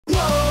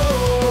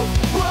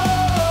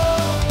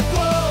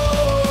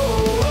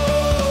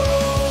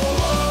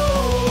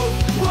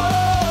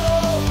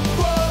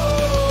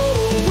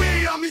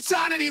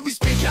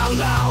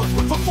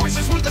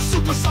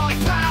supersonic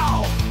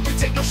pow. We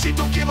take no shit,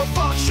 don't give a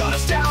fuck, shut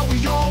us down.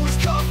 We always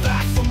come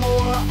back for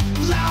more.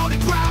 Loud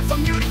and proud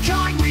from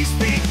humankind, we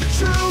speak the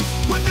truth.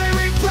 When they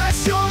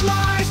repress your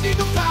lies, need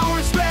the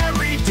powers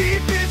buried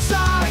deep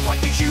inside. Like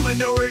the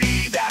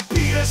humanity that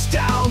beat us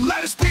down,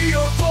 let us be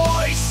your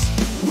voice.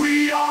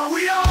 We are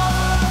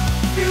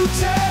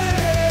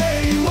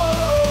mutanity.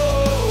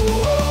 Whoa,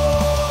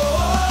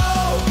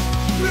 whoa,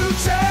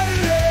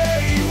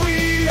 mutanity.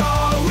 We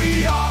are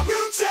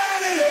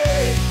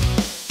mutanity.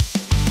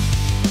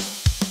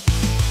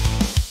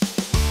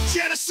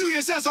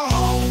 Genocides as our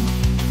home.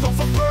 Though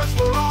from birth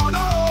we're on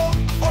our own.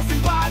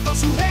 Orphaned by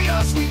those who hate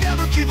us, we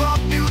never give up.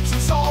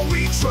 Mutants all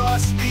we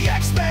trust. The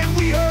X-Men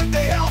we heard,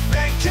 they help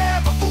and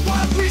care. But for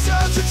one reason,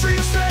 to treat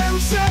us fair. We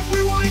said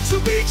we wanted to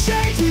be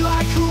changed. We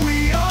like who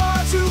we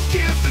are, to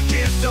give the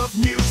gift of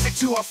music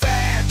to our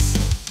fans.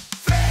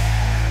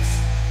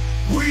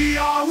 We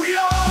are